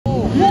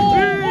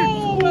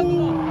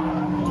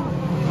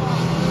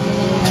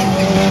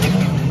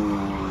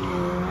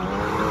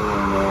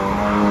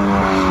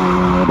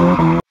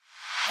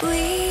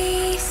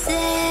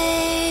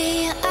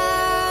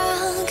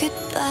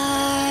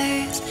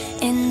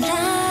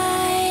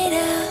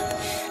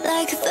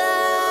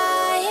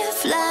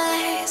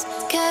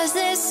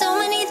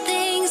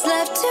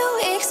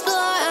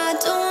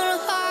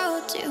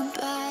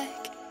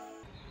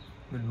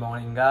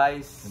morning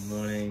guys. Good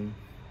morning.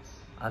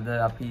 Ada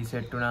api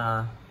set una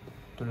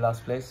to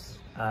last place.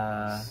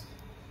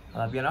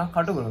 Api ana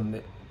Katukurunda.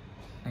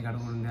 Nei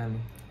Katukurunda yanne.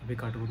 Api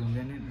Katukurunda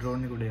yanne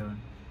drone එක උඩ යවන්න.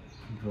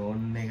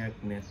 Drone එකක්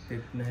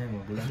නැත්තේත් නැහැ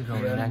මොකද?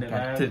 Drone එකක්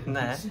නැත්තේත්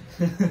නැහැ.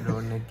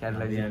 Drone එක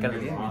කැඩලා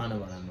ඉක්කලා ආන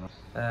බලන්න.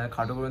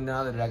 Katukurunda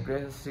නාද drag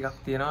races ටිකක්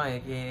තියෙනවා.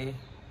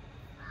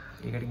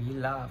 ඒකට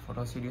ගිහිල්ලා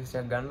photos videos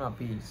එකක් ගන්නවා.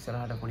 අපි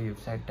ඉස්සරහට පොඩි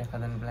website එකක්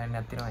හදන්න plan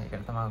එකක් තියෙනවා.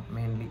 ඒකට තමයි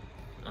mainly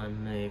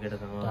අන්න ඒකට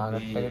තමයි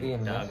target එක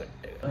තියෙන්නේ.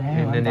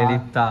 එන්න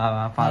නෙලිත්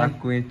ආවා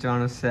පරක්කු වෙච්ච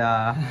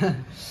මිනිස්සයා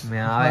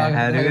මෙයාව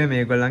හැරුවේ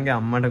මේගොල්ලන්ගේ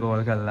අම්මට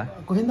කෝල් කරලා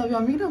කොහෙන්ද අපි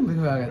අම්මිට නම්බර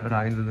හොයාගත්තේ?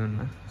 රවින්ද්‍ර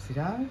දුන්නා.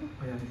 සිරාවට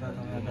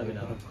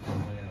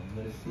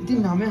ඉතින්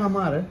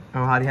 9:00මාර හරි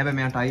හැබැයි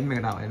මෙයා ටයිම්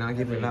එකට ආවා එනවා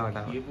කියපු වෙලාවට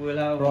ආවා. කියපු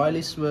වෙලාව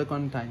royalist work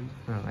on time.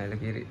 අයල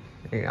කිරි.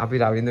 අපි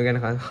රවින්ද්‍ර ගැන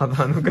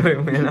කතා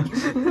නොකරමු එනවා.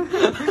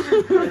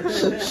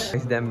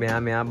 දැන්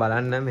මෙයා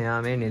බලන්න මෙයා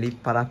මේ නෙලිත්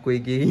පරක්කුයි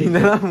කිය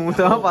ඉඳලා මූ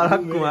තමයි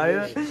පරක්කු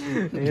ආයෙත්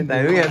මේ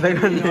දයුගේ ඇද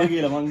ගන්නවා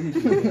කියලා මං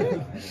හිතුවා.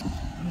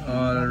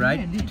 All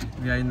right,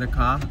 we are in the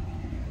car.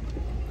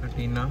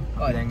 කටිනා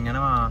අපි දැන්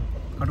යනවා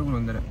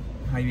කටුකුරුන්දට.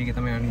 highway එක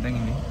තමයි යන්නේ දැන්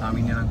ඉන්නේ. තාම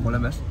ඉන්නේ නම්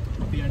කොළඹ.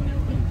 අපි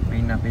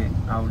යන්නේ අපේ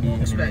Audi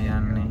එක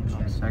යන්නේ.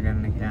 සගන්න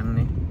එක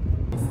යන්නේ.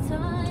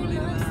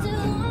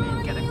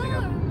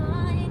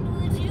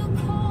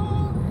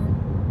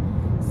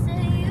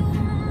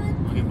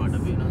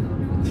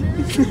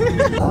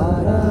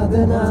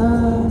 ආරාධනා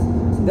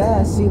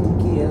දැසින්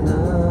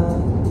කියනා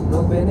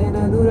නොපෙනෙන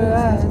දුර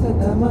ඈත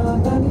තමා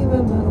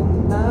තනිවම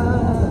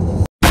උන්නා.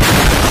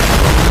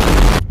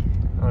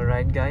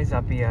 Alright guys,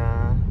 අපි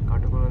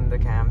කටුකුරුන්ද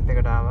කැම්ප්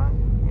එකට ආවා.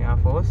 Air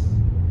Force.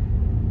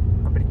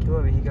 අපිට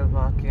කිව්වා vehicle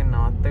park එක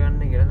නවත්ත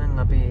ගන්න කියලා. දැන්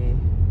අපි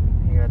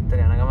මේකට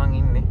යන ගමන්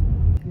ඉන්නේ.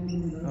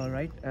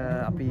 Alright,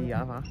 අපි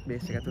ආවා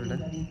බේස් එක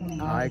ඇතුළට.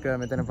 ආයක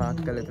මෙතන පාක්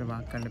කරලා එතන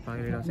පාක් කරන්න එපා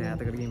කියලා ඊට පස්සේ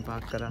ඈතකට ගිහින්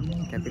පාක් කරා.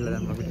 කැපිලා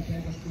දැම්ම අපිට.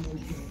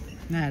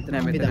 නෑ එතන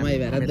අපි තමයි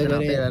වැරද්ද කරේ.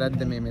 අපේ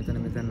වැරද්ද මේ මෙතන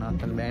නවත්තන්න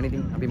බෑනේ.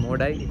 ඉතින් අපි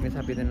මෝඩයි. ඒ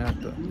නිසා අපි එතන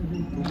නවත්තුවා.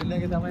 ටූවිලර්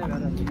එකේ තමයි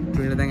වැරද්ද.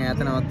 ටූවිලර් දැන් ඈත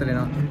නවත්තලා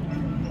එනවා.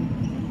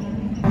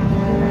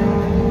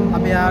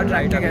 අපි ආව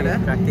ට්‍රැක් එකට.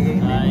 ට්‍රැක් එකේ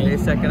ඉන්නේ.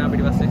 රේස් එකක් කරනවා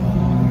පිටිපස්සේ.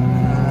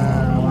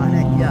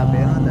 වාහනයක් ගියා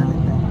අපේ නේද?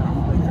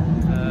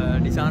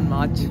 Nissan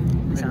March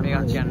මේක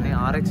කියන්නේ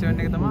RX-7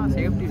 එක තමයි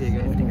safety එක.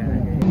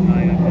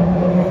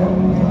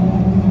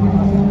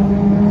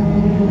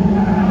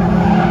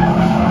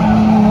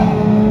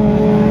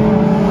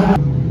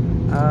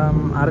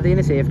 අර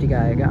තියෙන safety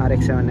කාර් එක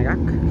RX-7 එකක්. ඒක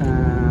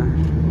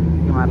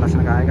මාර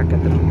ලස්සන කාර් එකක්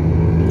ඇත්තට.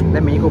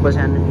 දැන් මිනි කූපර්ස්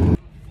යන්නේ.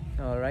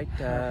 Alright,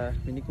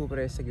 මිනි කූපර්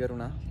රේස් එක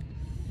ඉවරුණා.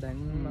 දැන්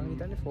මම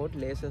හිතන්නේ Ford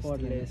Laser.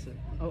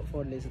 ඔව්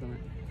Ford Laser තමයි.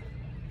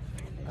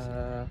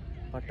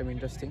 පට්ටම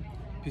ඉන්ට්‍රස්ටිං.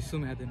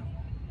 පිස්සුම හැදෙනවා.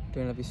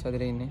 තුන පිස්ස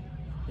හදලා ඉන්නේ.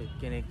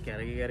 එක්කෙනෙක්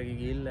කැරකි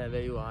ගිහිල්ලා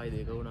හැබැයි ආයි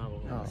දෙක වුණා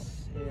කොහොමද?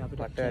 ඒ අපිට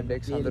පට්ට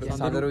ඇඩ්ඩෙක්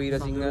සඳරු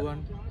වීරසිංහ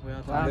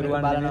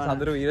ඔයා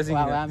සඳරු වීරසිංහ.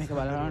 ඔයා මේක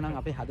බලනවා නම්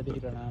අපේ හදපිරි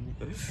ප්‍රණාමය.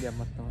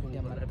 යම්මත් තමයි.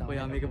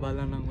 ඔයා මේක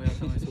බලන්න නම් ඔයා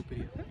තමයි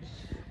සුපිරිය.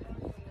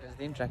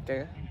 ඉතින් ට්‍රැක්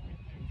එක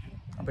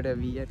අපිට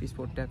VIP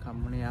ස්පොට් එකක්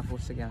හම්බුනේ Air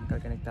Force එකේ අංකල්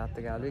කෙනෙක්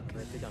තාත්තගේ යාළුවෙක්.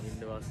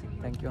 ජමින්ද වාසී.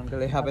 Thank you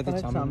uncle. එහා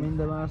පැත්තේ සමින්ද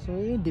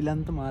වාසයේ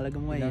ඩිලන්ත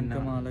මාලගමුවයි ඉන්නවා.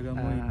 ඩිලන්ත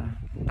මාලගමුවයි ඉන්නවා.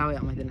 තව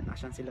මම හිතන්නේ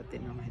අශාන්සිලත්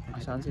එනවා මම හිතන්නේ.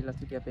 අශාන්සිලත්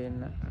හිටියා පේන්න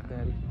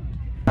බැරි.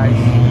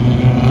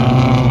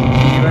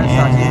 ඉවන්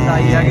සචින්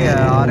අයියාගේ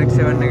RX-7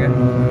 එක.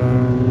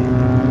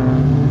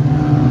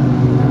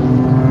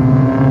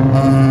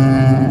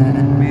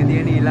 මේ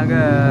තියෙන ඊළඟ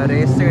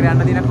රේස් එකට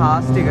යන්න තියෙන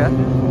කාස් ටික.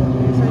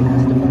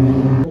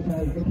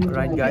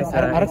 Right guys,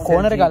 අර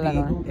corner එක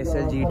අල්ලනවා.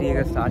 SLGT එක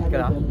start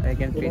කරා. ඒ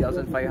කියන්නේ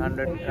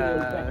 3500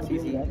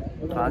 cc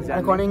cars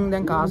අර කොනින්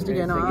දැන් කාස් ටික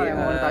එනවා.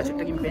 මොන්ටාජ්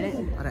එකකින් පේන්නේ.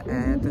 අර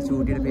ඈත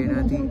චූටියට පේන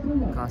ඇති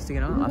කාස් ටික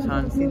එනවා.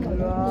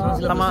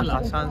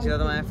 අශාන්සිල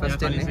තමයි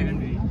first එන්නේ.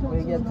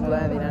 ඔය කියත්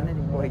පුරා දිනන්නේ.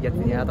 ඔය කියත්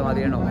එයා තමයි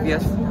දිනන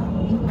obvious.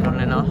 අන්න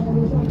එනවා.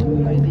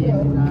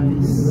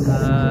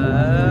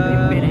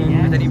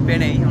 මෙතනින්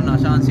පේන්නේ ඔන්න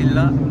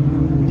අශාන්සිල්ලා.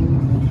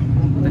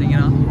 මෙතනින්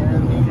එනවා.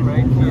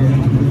 Right here.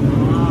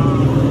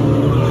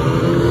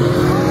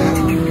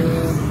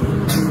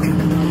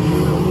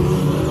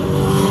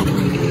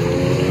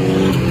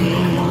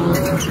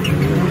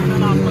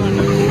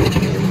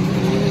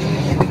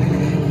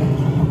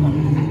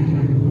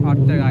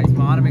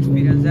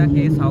 experience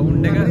එකේ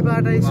sound එක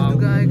පාටයි සුදු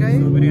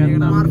ගායකයි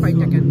මාර්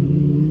ෆයිට් එකක්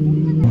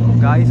යනවා.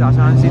 guys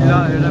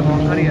අශාන්සිල්ලා වල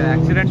මොකක් හරි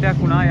ඇක්සිඩන්ට් එකක්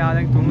වුණා. යා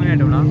දැන් 3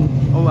 වෙනියට වුණා.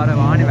 ඔව් අර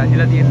වාහනේ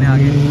වැදිලා තියන්නේ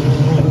යාගේ.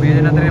 මේ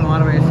දෙන අතරේ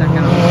මාර රේස් එකක්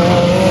යනවා.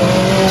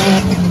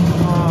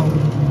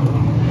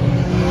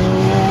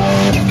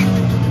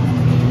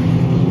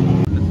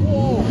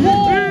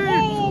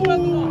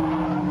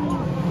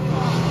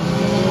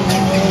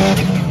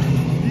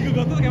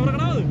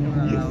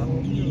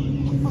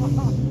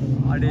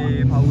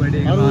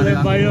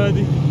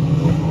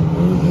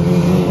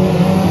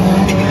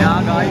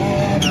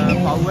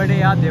 පව්වැඩේ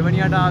යා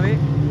දෙවනියට ආවේ.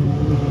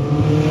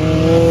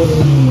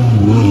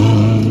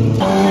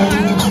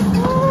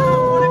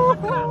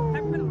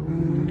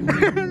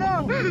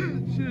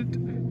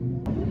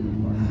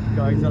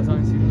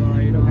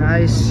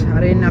 guys,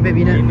 hari ini apa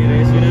winner? Ini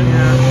race winner.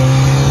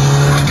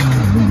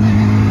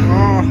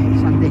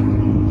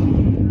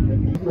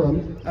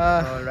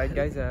 right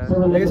guys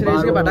legacy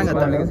race එක පටන්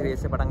ගත්තා. legacy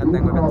race එක පටන් ගත්තා.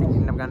 දැන් ඔය පැත්තකින්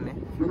ඉන්න ගන්නේ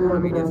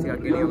videos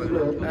එකක් ගෙනියව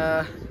කරලා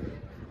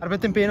අර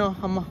පැත්තෙන් පේනවා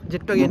අම්මා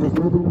ජෙට් එක ගන්නේ. මම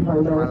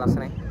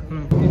ලස්සනයි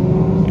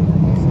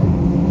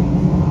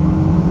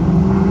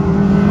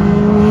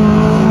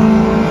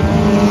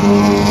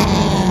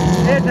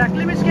track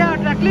limits क्या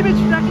track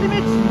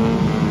limits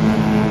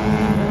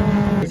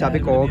අපි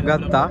කෝක්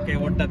ගත්තා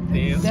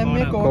දැන්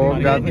මේ කෝක්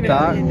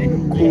ගත්තා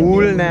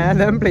කූල් නෑ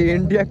දැන්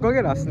ප්ලේන් ටිකක්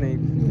වගේ රස්නේ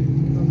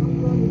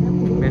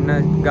මෙන්න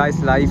guys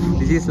life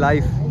this is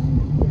life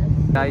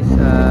guys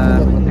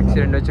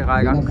accident වෙච්ච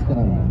කාර් එකක්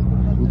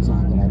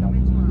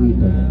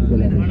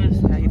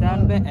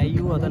හිතාන්න බෑ ඇයි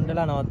ඌ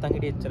අතන්ටලා නවත්තන්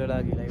හිටියේ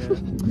එච්චරලා කියලා ඒක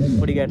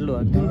පොඩි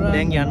ගැටලුවක්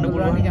දැන් යන්න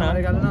පුළුවන්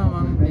කැමරා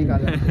ගන්නවා මම මේ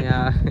ගන්න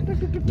යා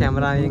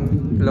කැමරාවෙන්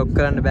ලොක්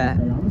කරන්න බෑ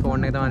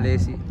ෆෝන් එක තමයි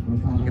ලේසි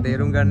ඒක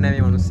තේරුම් ගන්න නෑ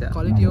මේ මිනිස්සයා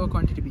quality over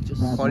quantity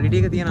pictures quality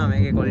එක තියෙනවා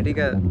මේකේ quality එක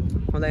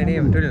හොඳයි නේ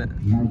මෙතන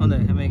හොඳයි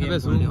හැම එකේම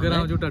zoom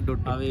කරාම චුට්ටක්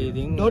dot අපි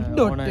ඉතින් dot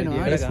එනවා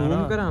ඒක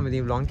zoom කරාම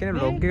ඉතින් vlog එකේ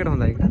vlog එකට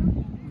හොඳයි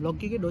vlog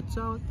එකේ dots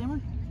ආවොත් එහෙම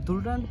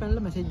තුරුටන්ට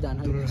පැනලා message දාන්න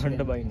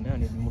හඬ බයින්න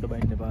අනිත් මුට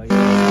බයින්න එපා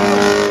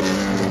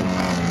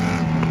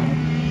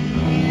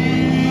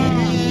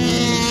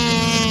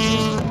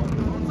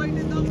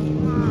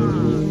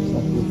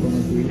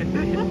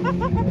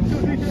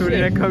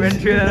සුරිය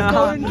කමෙන්ට්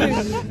කරනවා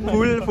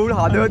ෆුල්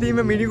හදවතින්ම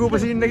මිනි කූප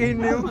සීන් එකේ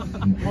ඉන්නේ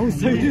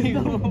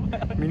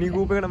මිනි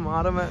කූප එකට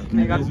මාරම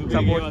මේකක්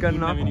සපෝට්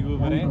කරනවා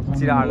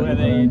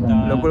ඉතින්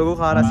ලොකු ලොකු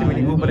කාර් අස්සේ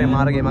මිනි කූපරේ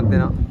මාර ගේමක්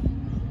දෙනවා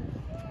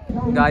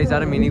guys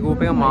අර මිනි කූප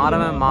එක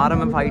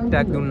මාරම ෆයිට්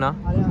එකක් දුන්නා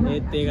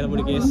ඒත් ඒකට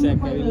පොඩි කේස්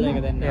එකක් ඇවිල්ලා ඒක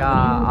දැන්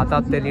එයා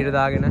අතත් එළියට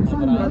දාගෙන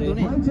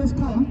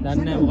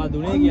දන්නේ මොකක්ද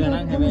උනේ කියලා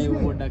නම් හැබැයි ඌ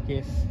පොඩ්ඩක්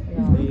case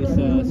is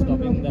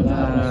stopping the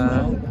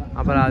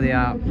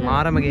අපරාධයා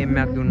මාරම game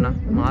එකක් දුන්නා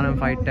මාරම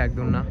ෆයිට් එකක්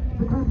දුන්නා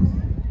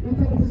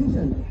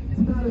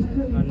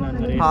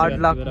hard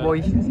luck boy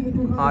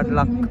hard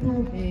luck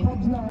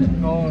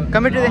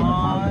comment දෙන්න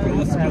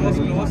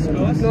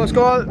close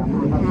call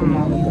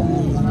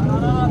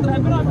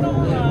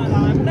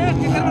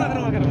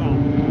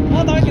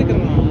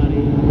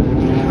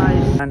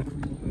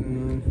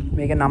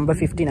මේක number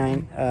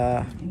 59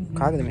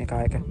 කාගේද මේ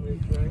කායක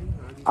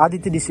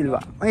ආදිත්‍ය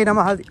ඩිසිල්වා මගේ නම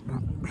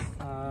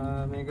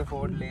අහලා මේක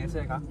ෆෝඩ් ලේස්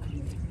එකක්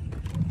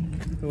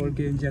ටෝල්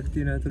කේජ් එකක්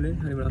තියෙන ඇතුලේ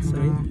හරි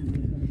ලස්සනයි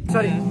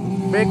sorry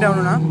break down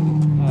වුණා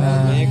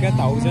මේක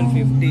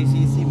 1050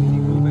 cc මිනි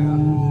කූප එකක්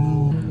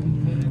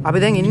අපි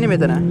දැන් ඉන්නේ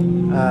මෙතන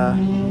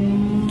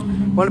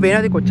ඔයාලා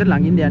පේනවාද කොච්චර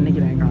ළඟින්ද යන්නේ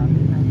කියලා ඒක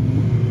ආන්නේ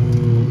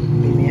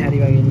මේ හරි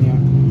වගේ ඉන්නවා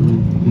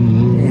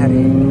මේ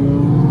හරි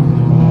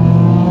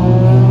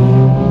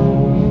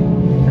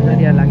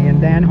හරිය ළඟින්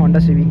දැන් Honda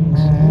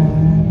Civics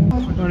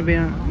ඔයාලා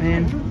පේන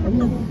man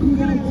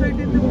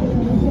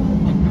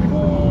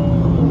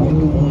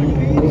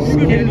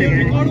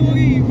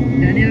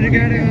Daniel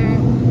Ricciardo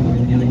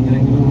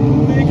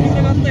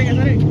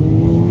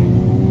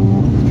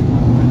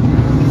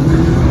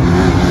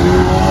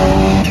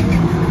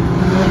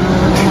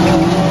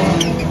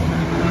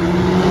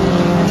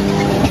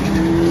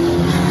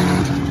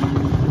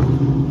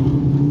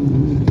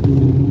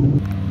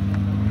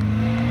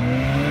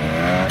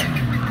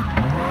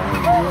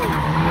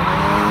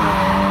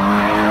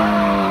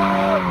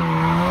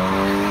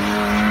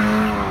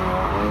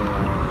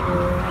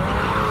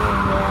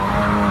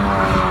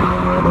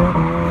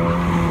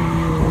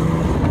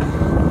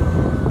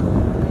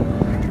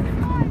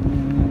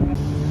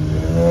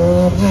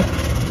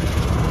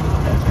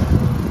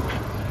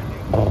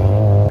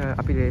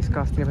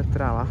කාස්ටිය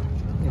පැත්තට ආවා.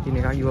 ඉතින්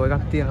එකක් යෝ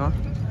එකක් තියෙනවා.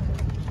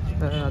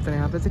 අතන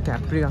එහා පැත්තේ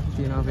කැප්රි එකක්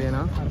තියෙනවා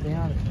පේනවා. අර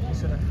මෙහා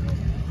ඉස්සර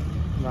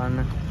බලන්න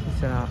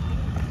ඉස්සර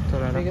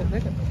තොරණ.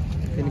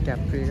 තියෙන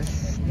කැප්රි එක.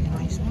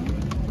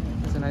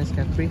 It's a nice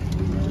Capri.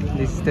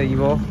 This is the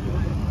Evo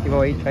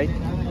 8, right?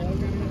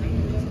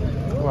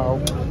 Wow.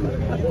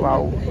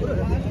 Wow.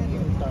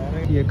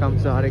 Here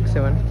comes the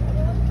RX-7.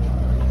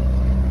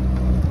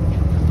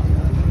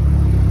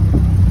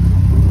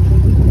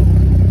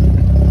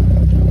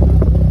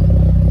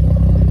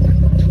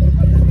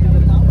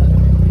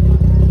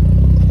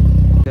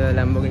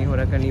 Lamborghini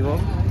Huracan Evo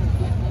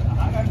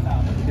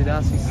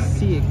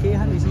 2021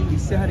 hari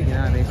 20 hari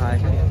ගෙනා මේ කාර්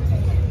එක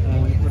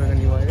Huracan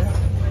Evo එක.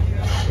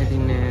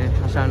 ඉතින්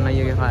හෂාන්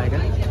අයියගේ කාර් එක.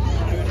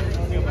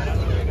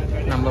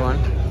 Number 1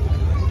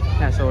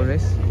 as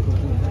always.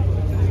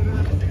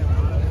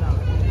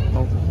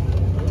 Oh.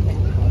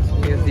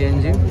 Here's the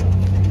engine.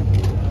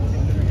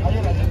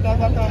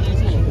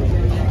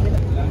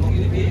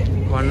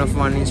 One of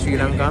one in Sri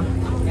Lanka.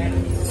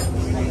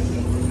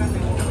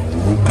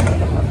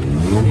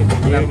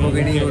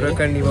 Lamborghini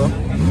Huracan Evo,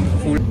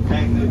 full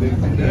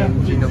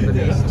engine of the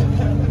beast.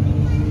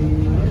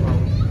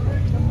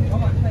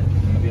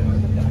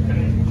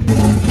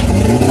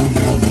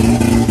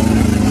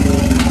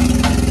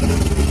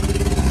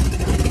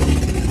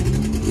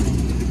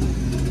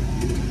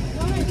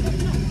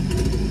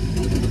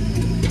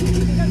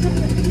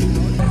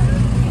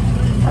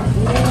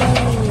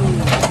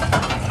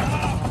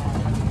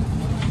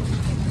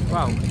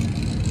 Wow,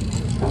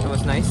 that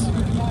was nice.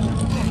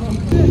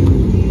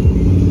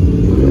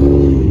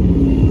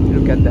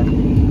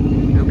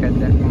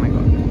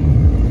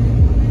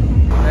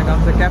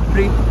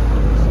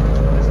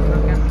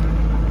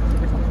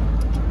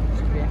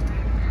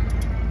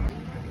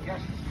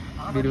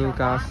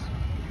 cars.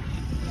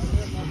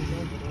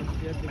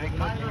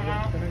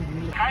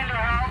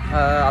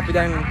 අපි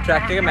දැන්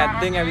track එක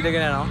මැද්දෙන්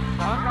ඇවිදගෙන යනවා.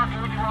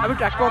 අපි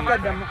ට්‍රැක් වෝක්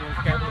එකක් දැම්මා.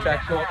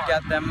 ට්‍රැක් වෝක්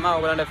එකක් දැම්මා.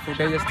 ඔයගලන්ට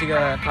ෆුටේජස් ටික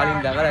කලින්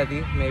දැකලා ඇති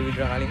මේ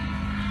වීඩියෝ කලින්.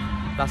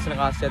 ලස්සන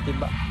කාස් එකක්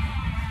තිබ්බා.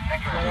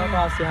 මම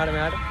කාස් එහාට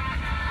මෙහාට.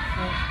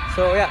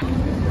 So yeah.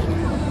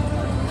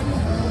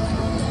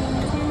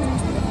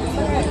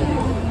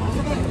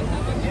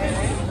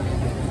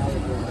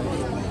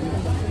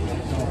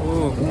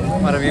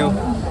 What a view.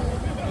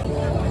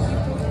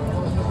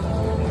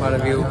 What a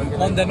view.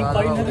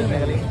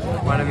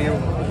 What a view.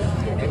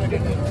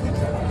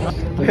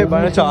 Hey,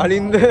 bana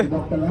Charlind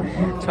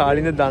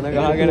dana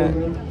gahagena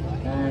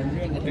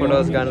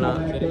photos ganna.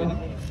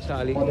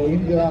 Charlie.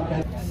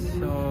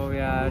 So we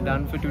are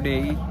done for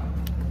today.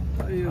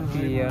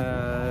 We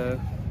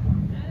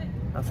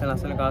asal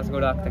kaas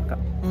godak tekka.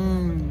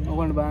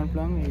 ඔයගොල්ලෝ බලන්න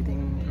පුළුවන්. ඉතින්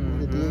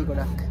ඉතින්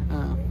ගොඩක්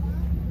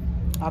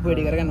ආපු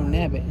වැඩි කරගන්න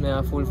ඕනේ හැබැයි.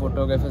 මෙයා full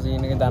photographer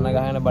scene එකේ දන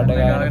ගහන බඩ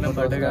ගහන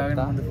photos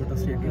ගත්තා.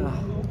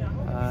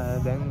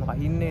 දැන්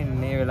වහින්නේ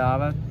මේ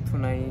වෙලාව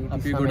 3යි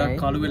අපි ගොඩක්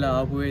කළු වෙලා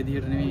ආපු ඒ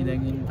විදිහට නෙවෙයි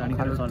දැන් ඉන්නේ තනි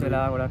කර කළු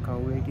වෙලා ගොඩක්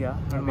කවුවේ හිටියා.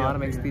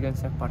 මාරම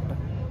එක්ස්පීරියන්ස් එකක් පට්ට.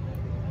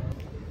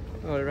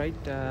 all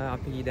right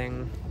අපි දැන්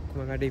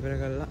කොහොම වැඩ ඉවර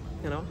කරලා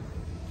යනවා.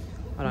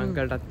 අර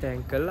අංකල්ටත්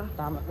තෑන්ක් කළා.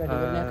 තාම වැඩ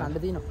කරලා කන්න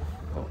තියෙනවා.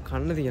 ඔව්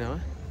කන්න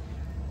තියෙනවා.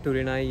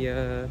 ටුරිනයි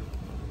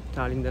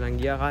තාලින්ද නම්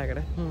ගියා කායකට.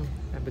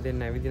 අපි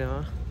දෙන්න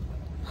ඇවිදිනවා.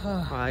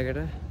 ආයකට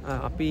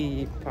අපි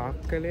පාක්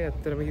කළේ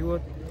ඇත්තටම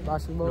කිව්වොත්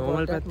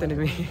නෝමල් පැත්ත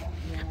නෙමෙයි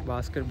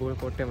බාස්කට් බෝල්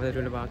කෝට් එක මැදට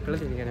වල පාක්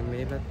කළා. ඒ කියන්නේ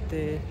මේ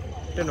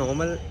පැත්තේ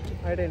නෝමල්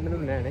අයට එන්න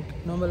දුන්නේ නැහැ නේ.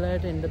 නෝමල්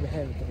අයට එන්න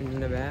බෑ.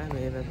 ඉන්න බෑ.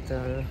 මේ පැත්ත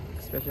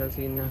ස්පෙෂල්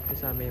සීන් එකක්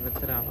නිසා මේ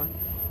පැත්තට ආවා.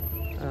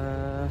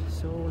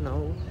 so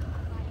now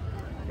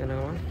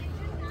යනවා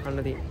කන්න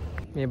තියෙන්නේ.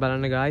 මේ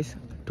බලන්න guys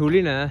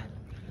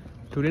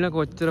ටුලින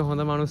කොච්චර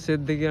හොඳ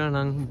මිනිස්සෙක්ද කියලා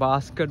නම්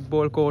බාස්කට්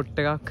බෝල් කෝට්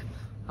එකක්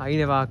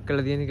අයිනේ වාක්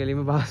කරලා තියෙන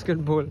කෙලින්ම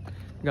බාස්කට් බෝල්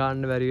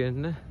ගන්න බැරි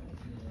වෙන්න.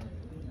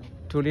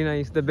 Tulina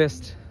is the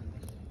best.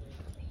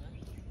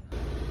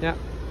 Yeah.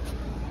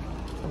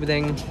 අපි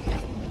දැන්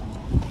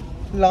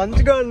ලන්ච්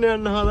ගන්න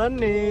යන්න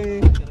හදන්නේ.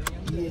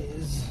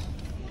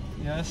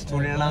 Yes.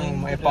 Tulina නම්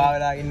එපා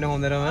වෙලා ඉන්න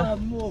හොඳටම.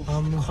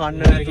 කන්න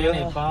නැති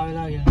කියලා. එපා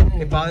වෙලා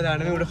කියන්නේ. එපා වෙලා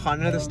නෙමෙයි උඩ කන්න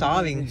නැත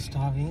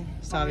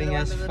starving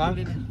as fuck.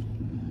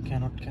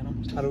 cannot.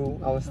 අරු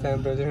අවස්ථාවෙන්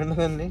ප්‍රයෝජන ගන්න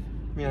දන්නේ.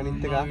 මේ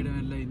අනිත් එක.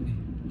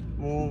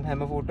 මූ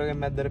හැම ෆෝටෝ එකෙන්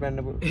මැද්දට පැන්න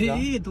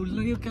පුළුවන්.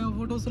 තුල්ලගේ කැම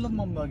ෆොටෝස් වලත්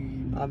මම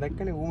වගේ.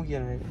 දැක්කනේ ඌ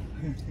කියන එක.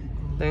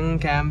 දැන්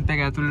කැම්ප් එක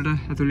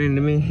ඇතුළේ ඉන්න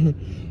මේ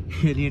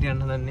එළියට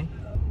යන්න හදන්නේ.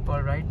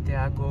 all right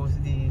there goes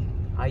the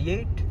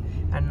I8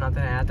 and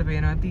අතන ඈත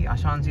පේනවා ඇති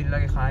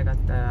අශාන්සිල්ලගේ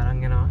කායගත්ත අරන්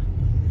යනවා.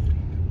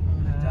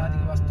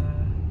 ජාතික වස්තු.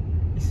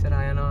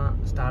 ඉස්සරහා යනවා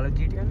ස්ටාර්ලට්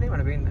GT ගන්නේ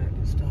මට පේන්නේ.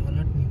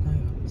 ස්ටාර්ලට්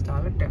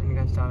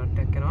නිකන් ස්ටාර්ලට්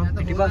එකක් යනවා.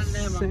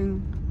 පිටිපස්සෙන්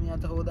මේ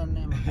අත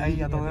හොදන්නේ නැහැ. ඇයි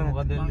අත හොදන්නේ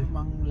මොකද්ද වෙන්නේ?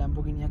 මං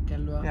ලැම්බෝගිනියක්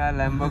ඇල්ලුවා. යා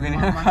ලැම්බෝගිනි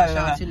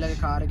ශාන්සිල්ලගේ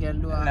කාර් එක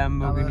ඇල්ලුවා.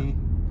 ලැම්බෝගිනි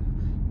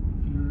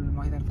මම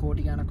හිතන්නේ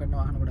කෝටි ගණක් වෙන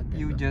වාහන ගොඩක්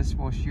you just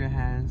wash your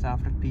hands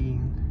after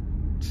peeing.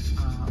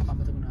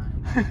 අමතකුණා.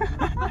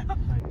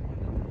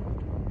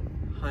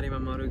 හරි මම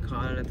අමාරුයි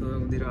කාලා නැතුව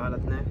උදිර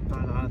ආලත් නැහැ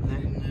පාලාලත්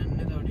නැහැ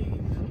නෑ තවඩි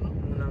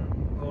නම්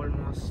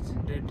almost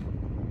dead.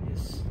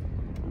 yes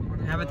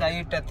හැබැයි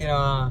I8 එකක්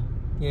තියෙනවා.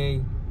 yay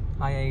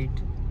I8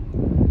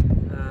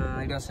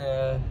 ඊට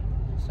පස්සේ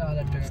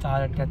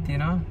ස්ටාර්ලට් එකක්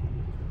තියෙනවා.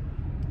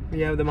 we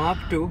have the Mark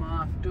II.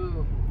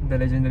 The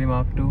legendary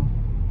Mark II.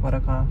 What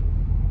a car.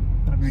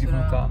 What a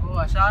beautiful car. Oh,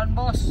 Ashan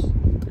boss.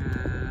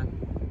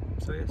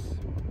 So yes.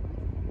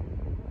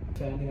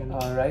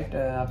 All right.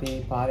 අපි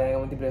පාරේ යන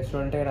ගමන්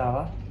රෙස්ටෝරන්ට් එකට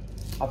ආවා.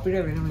 අපිට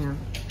වෙනම යන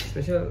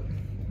ස්පෙෂල්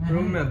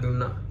රූම් එකක්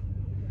දුන්නා.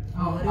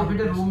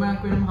 අපිට රූම්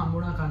එකක් වෙනම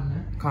හම්බුණා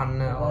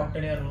කන්න.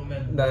 හෝටලේ රූම්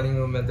එකක්. ඩයිනින්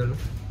රූම් එකක් දුන්නා.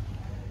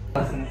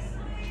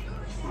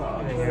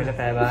 ඒකට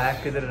පැයක්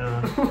විතර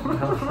යනවා.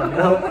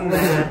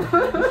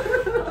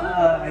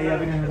 අයිය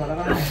අපි නෙමෙයි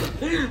සලකන්නේ.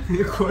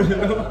 මේ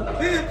කොල්ලෝ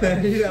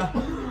පැරිලා.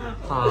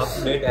 half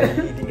plate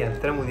ඉතින්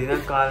ඇත්තටම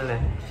මුදිනක් කාලා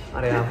නැහැ.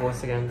 අර යා පෝස්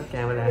එක යනක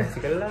කැම ලෑස්ති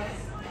කළා.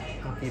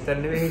 අපි ඉතින්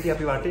නෙමෙයි හිටියේ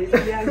අපි වටේ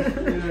ඉතින්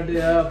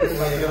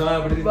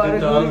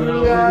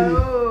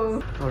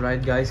all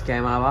right guys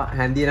කැම ආවා.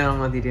 හැන්දි නම්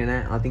මම හිටියේ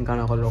නැහැ. අතින් කන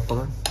කොල්ල ඔක්කොම.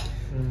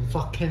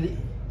 fuck හැන්දි.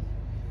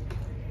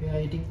 එයා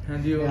ඉතින්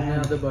හැන්දි ඕනේ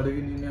අද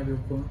බඩගින්න ඉන්නේ අපි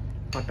ඔක්කොම.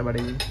 පට්ට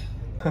බඩගින්න.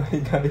 හරි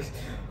guys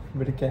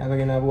අපිට කැම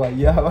ගෙනාවු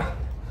අයියා ආවා.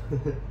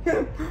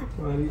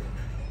 හරි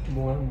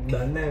මොන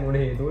දන්නේ නැහැ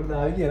මොනේ හේතුවද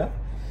ආවේ කියලා.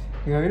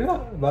 ඉතින්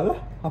බලලා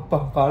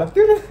අප්පා කාලක්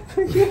තියෙනවා.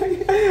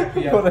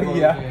 පොර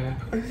ගියා.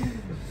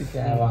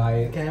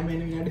 කෑවායේ. කෑම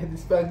එන විනාඩි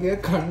 45 ගියා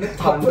කන්න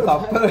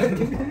තප්පර.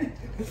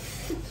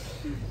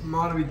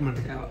 මාර විත්මන්ට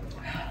කෑවා.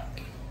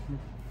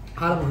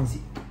 කාල මහන්සි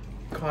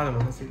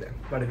දැන්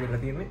බඩ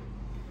පිරලා තියෙන්නේ.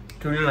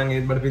 ටුනිය නම්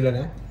ඒත් බඩ පිරලා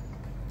නැහැ.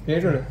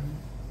 හේතුනේ.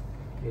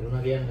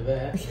 පිරුණා කියන්න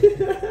බෑ.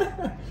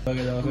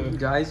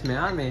 guys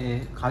මෙයා මේ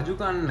කජු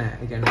කන්නේ නැහැ.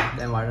 ඒ කියන්නේ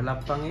දැන්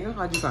වඩලප්පන් එක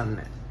කජු කන්නේ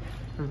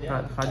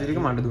නැහැ. කජු ටික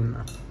මට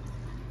දුන්නා.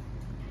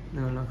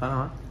 නෝන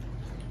කනවා.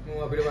 මම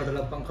අපිට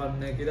වඩලප්පන් කන්නේ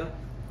නැහැ කියලා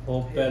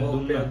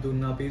ඕප්පයක්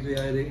දුන්න අපි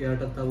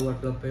එයාටත්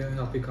අරුවට අපේ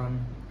අපි කන්න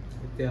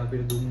ඉතින්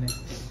අපිට දුන්නේ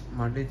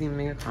මට ඉතින්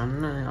මේක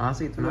කන්න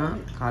ආසයි තුනා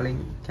කාලෙන්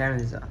කෑම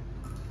නිසා.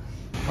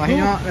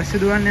 වහිනවා රැස්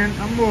දුවන්න යන්න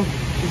අම්බෝ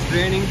It's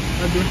raining.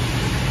 අදුන්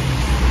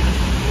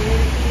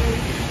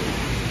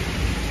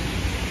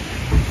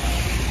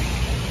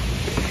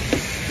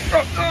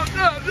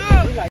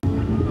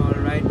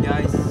Alright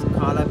guys,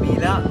 Kala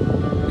Bila,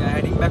 we are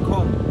heading back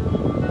home.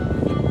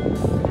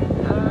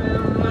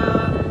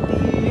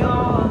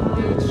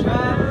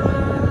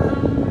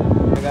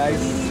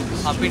 Guys,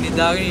 අපි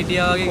නිදාගෙන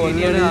හිටියා වගේ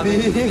ගෙනියන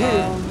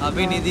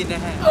අපි නිදි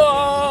නැහැ.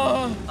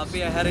 අපි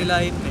ඇහැරිලා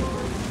ඉන්නේ.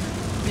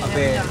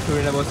 අපේ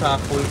සුවිල බොසා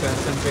full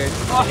concentrate.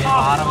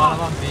 පාර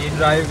බලපන් මේ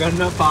Drive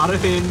කරන පාර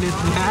පේන්නේ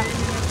නැහැ.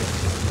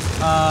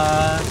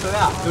 So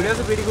yeah, today was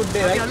a pretty good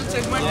day, right?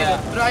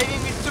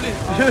 Driving ඉස්සුලේ.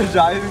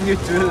 Driving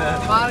it to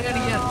පාර ගැන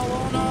කියන්නේ.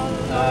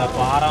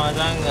 පාර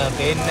මචං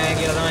පේන්නේ නැහැ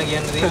කියලා තමයි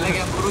කියන්න තියෙන්නේ.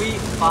 ඒක පුරුයි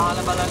පහල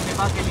බලන්න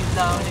එපා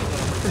කෙලින්දාවනේ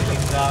කරා.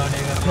 ඉන්ද්‍රාවණය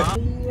කරනවා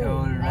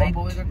Alright.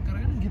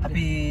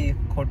 අපි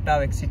කොට්ටාව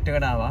එක්සිට්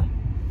එකට ආවා.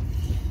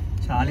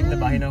 ශාලින්ද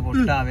බහින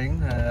කොට්ටාවෙන්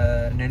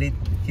නෙලිත්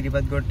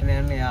කිරිබත් ගොඩට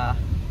යන්නේ. යා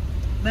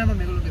නෑ මම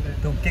මේගොල්ලෝ ගෙදර.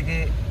 ටොක්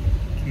එකේ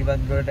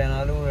කිරිබත් ගොඩට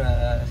යනවලු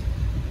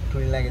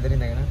ට්‍රිල්ලා ගෙදර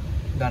ඉඳගෙන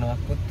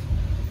ගණවක්කුත්.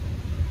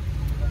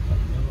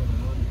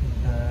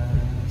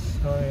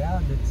 So yeah,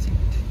 that's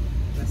it.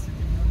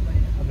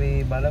 අපි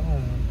බලමු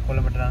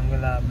කොළඹට රන්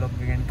වෙලා බ්ලොග්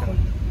එකෙන්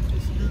කරමු.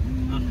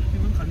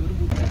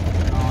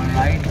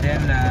 Alright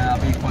then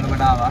අපි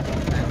කොළඹට ආවා.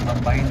 මම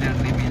බහින්න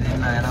යන්නේ මේ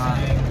දෙන්න යනවා.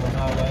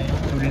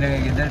 සුරිනගේ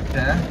ගෙදරට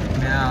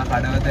මෙයා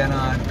කඩවත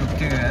යනවා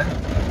ටුක් එක.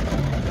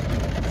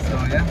 So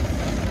yeah,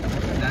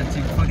 that's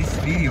it for this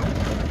video.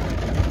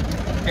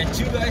 Catch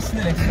you guys in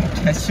the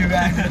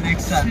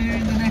next one. See you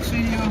in the next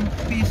video.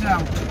 Peace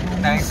out.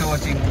 Thanks for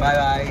watching. Bye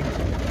bye.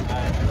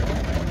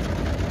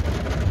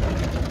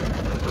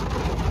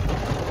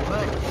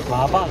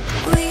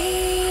 We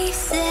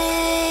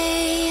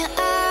say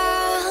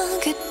our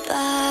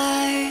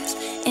goodbyes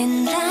and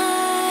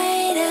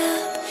light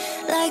up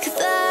like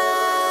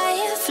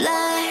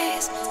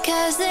fireflies,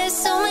 'cause there's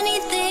so many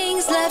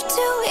things left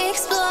to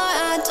explore.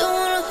 I don't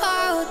wanna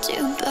hold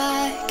you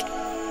back.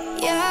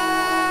 Your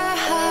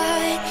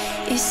heart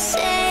is